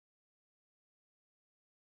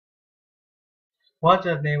What's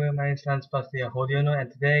up, neighbor? My name is Lance Pastia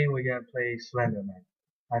and today we're gonna play Slender Man.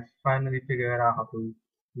 I finally figured out how to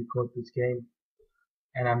record this game,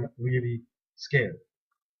 and I'm really scared.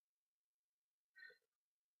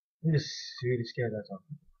 I'm just really scared, that's all.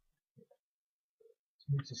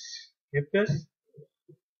 So let's just skip this.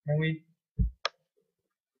 Can we?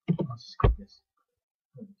 Let's skip this.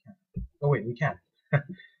 No, we can't. Oh, wait, we can.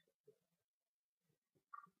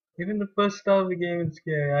 Even the first start of the game is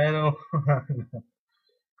scary. I know.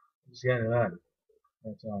 I'm just gonna run.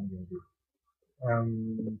 That's all I'm gonna do.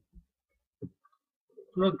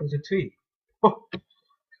 Look, there's a tree. Oh,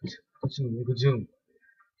 good zoom, good zoom.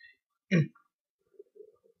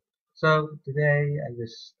 So today I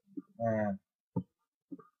just uh,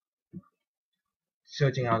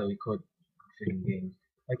 searching how to record freaking games.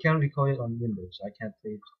 I can't record it on Windows. I can't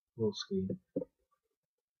play it full screen.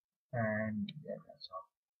 And yeah, that's all.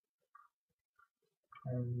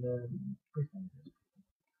 And please don't do this.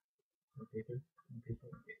 No paper. No paper.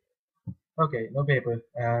 Okay, no paper.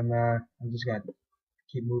 And I'm just gonna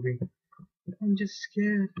keep moving. I'm just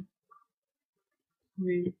scared.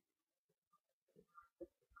 We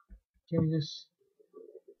can you just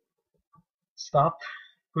stop,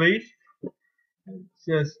 please? I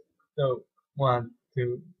just don't want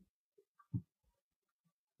to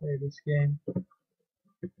play this game.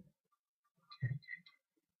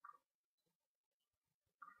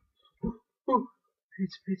 Ooh,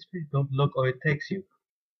 please, please, please don't look or it takes you.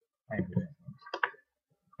 I know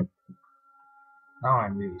that. Now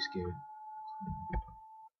I'm really scared.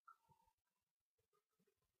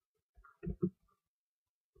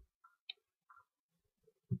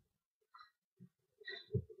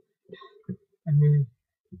 I'm really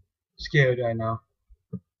scared right now.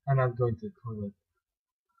 I'm not going to the toilet.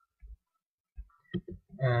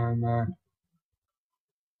 And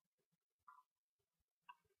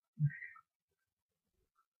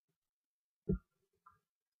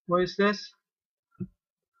what is this?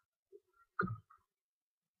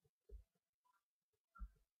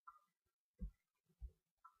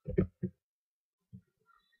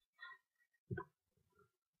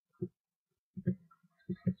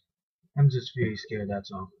 I'm just really scared,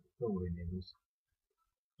 that's all. Don't worry, neighbors.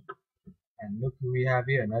 And look who we have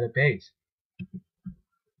here, another page.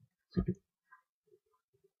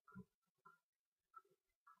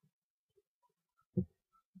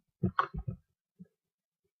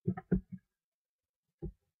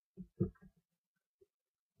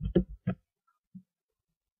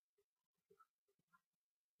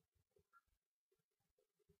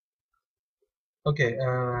 Okay,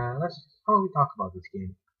 let's how do we talk about this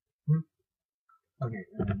game? Hmm? Okay,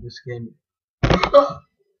 this game.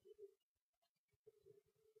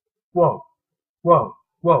 Whoa, whoa,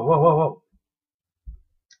 whoa, whoa, whoa, whoa.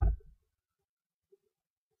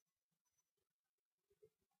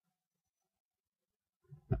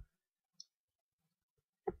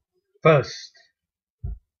 First,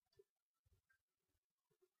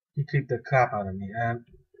 you creep the crap out of me.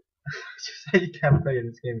 Just you can't play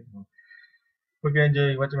this game anymore. Hope you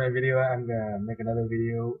enjoy watching my video. I'm gonna make another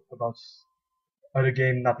video about other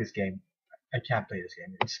game, not this game. I can't play this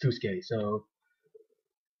game. It's too scary. So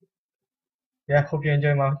yeah, hope you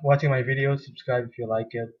enjoy watching my videos. Subscribe if you like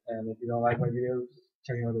it, and if you don't like my videos,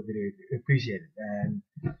 check another video. Appreciate it. And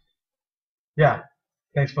yeah,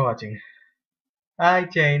 thanks for watching. I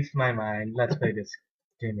changed my mind. Let's play this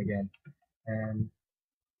game again. And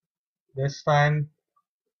this time,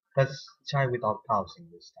 let's try without pausing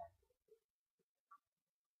this time.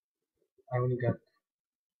 I only got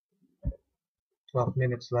 12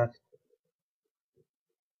 minutes left.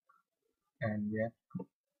 And yeah,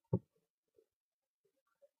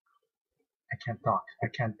 I can't talk. I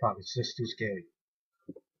can't talk. It's just too scary.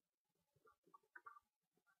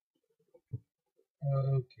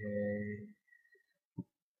 Okay.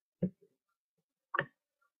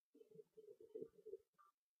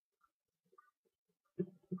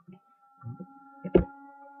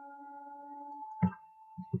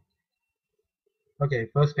 Okay,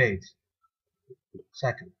 first page.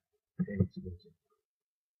 Second page.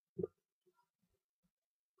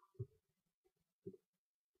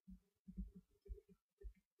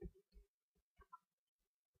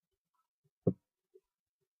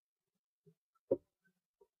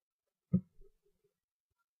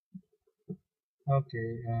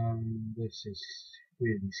 Okay, this is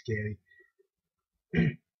really scary.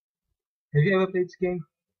 Have you ever played this game?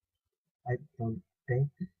 I don't think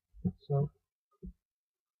so.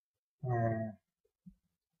 Uh,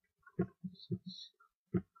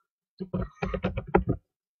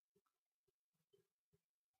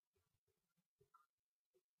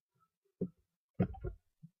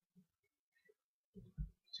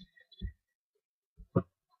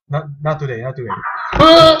 Not today, not today.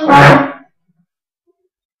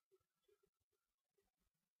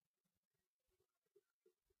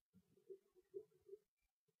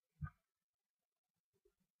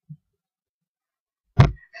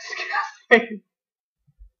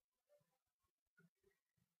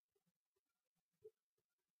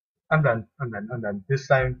 I'm done. This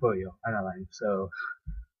time for you, Analyze. So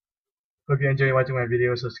hope you enjoy watching my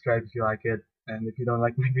video. Subscribe if you like it, and if you don't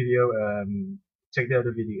like my video, check the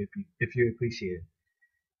other video if you appreciate it.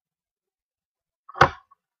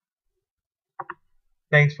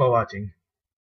 Thanks for watching.